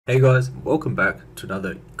Hey guys, welcome back to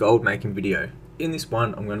another gold making video. In this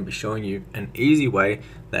one I'm going to be showing you an easy way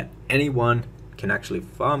that anyone can actually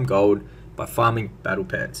farm gold by farming battle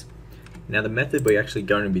pets. Now the method we're actually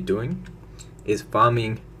going to be doing is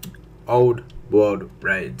farming old world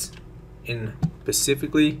raids, in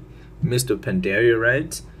specifically Mr. Pandaria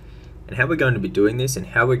raids. And how we're going to be doing this and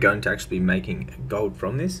how we're going to actually be making gold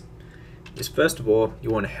from this is, first of all, you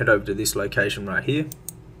want to head over to this location right here.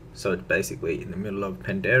 So it's basically in the middle of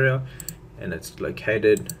Pandaria, and it's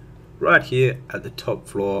located right here at the top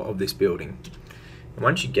floor of this building. And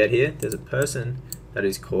once you get here, there's a person that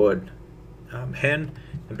is called Hen,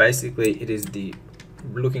 and basically it is the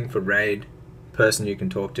looking for raid person you can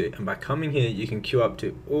talk to. And by coming here, you can queue up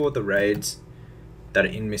to all the raids that are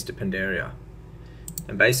in Mr. Pandaria.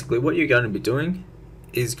 And basically what you're going to be doing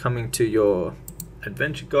is coming to your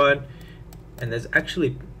adventure guide, and there's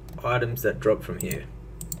actually items that drop from here,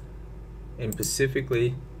 and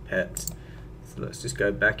specifically pets. So let's just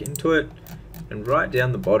go back into it, and right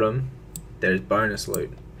down the bottom there's bonus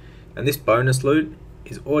loot, and this bonus loot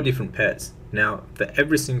is all different pets. Now for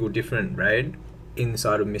every single different raid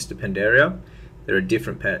inside of Mr. Pandaria, there are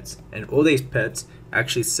different pets, and all these pets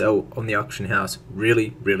actually sell on the auction house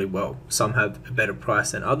really well. Some have a better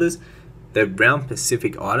price than others. They're round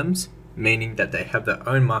specific items, meaning that they have their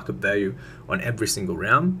own market value on every single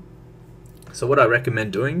round. So what I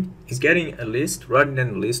recommend doing is getting a list, writing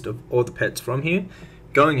down a list of all the pets from here,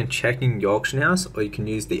 going and checking your auction house, or you can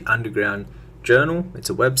use the Underground Journal, it's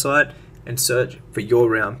a website, and search for your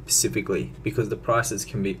round specifically, because the prices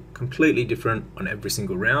can be completely different on every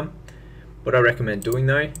single round. What I recommend doing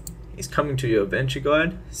though is coming to your adventure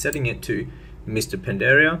guide, setting it to Mr.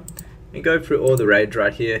 Pandaria, and go through all the raids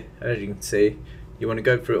right here. As you can see, you want to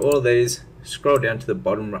go through all of these, scroll down to the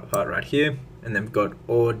bottom part right here, and they've got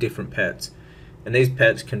all different pets. And these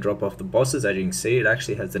pets can drop off the bosses. As you can see, it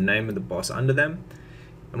actually has the name of the boss under them.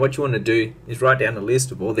 And what you want to do is write down a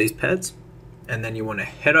list of all these pets, and then you want to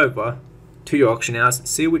head over to your auction house,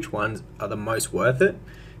 see which ones are the most worth it,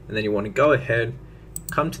 and then you want to go ahead,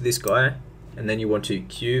 come to this guy, and then you want to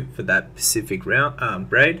queue for that specific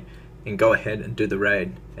round raid, and go ahead and do the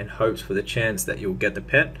raid, and hopes for the chance that you'll get the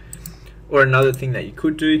pet. Or another thing that you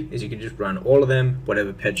could do is you could just run all of them,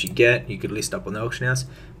 whatever pets you get, you could list up on the auction house.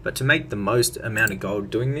 But to make the most amount of gold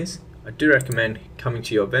doing this, I do recommend coming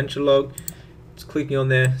to your adventure log, just clicking on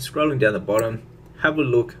there, scrolling down the bottom, have a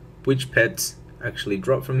look which pets actually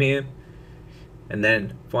drop from here, and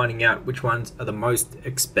then finding out which ones are the most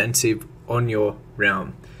expensive on your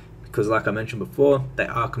realm. Because like I mentioned before, they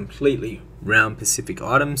are completely realm specific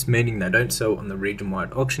items, meaning they don't sell on the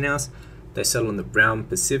region-wide auction house. They sell on the realm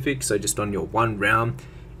specific, so just on your one realm,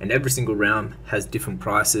 and every single realm has different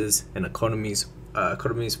prices and economies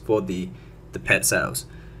for the pet sales.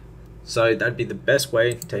 So that'd be the best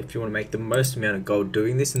way to, if you want to make the most amount of gold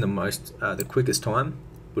doing this in the quickest time,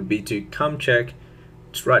 would be to come check,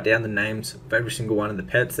 just write down the names of every single one of the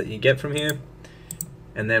pets that you get from here,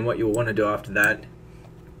 and then what you'll want to do after that,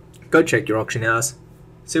 go check your auction house,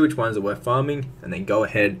 see which ones are worth farming, and then go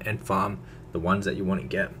ahead and farm the ones that you want to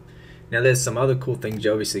get. Now there's some other cool things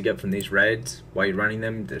you obviously get from these raids while you're running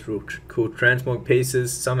them. There's real cool transmog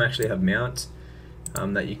pieces. Some actually have mounts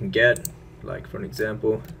that you can get. Like for an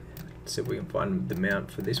example, let's see if we can find the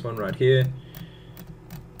mount for this one right here.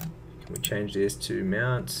 Can we change this to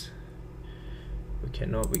mounts? We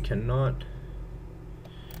cannot.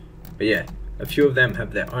 But yeah, a few of them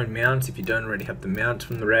have their own mounts. If you don't already have the mounts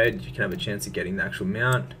from the raid, you can have a chance of getting the actual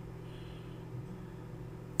mount.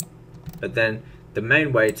 But then the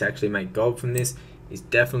main way to actually make gold from this is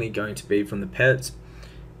definitely going to be from the pets,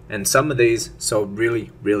 and some of these sold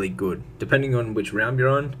really good. Depending on which round you're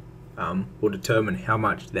on, will determine how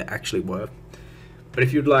much they're actually worth. But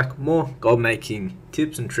if you'd like more gold making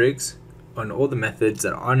tips and tricks on all the methods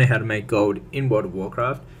that I know how to make gold in World of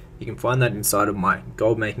Warcraft, you can find that inside of my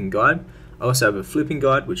gold making guide. I also have a flipping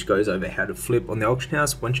guide which goes over how to flip on the auction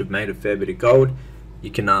house. Once you've made a fair bit of gold,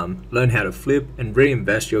 you can learn how to flip and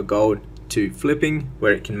reinvest your gold to flipping,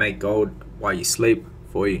 where it can make gold while you sleep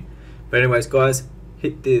for you. But anyways guys,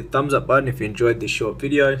 hit the thumbs up button if you enjoyed this short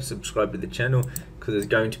video, subscribe to the channel, because there's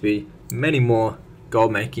going to be many more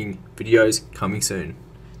gold making videos coming soon.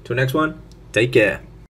 Till next one, take care.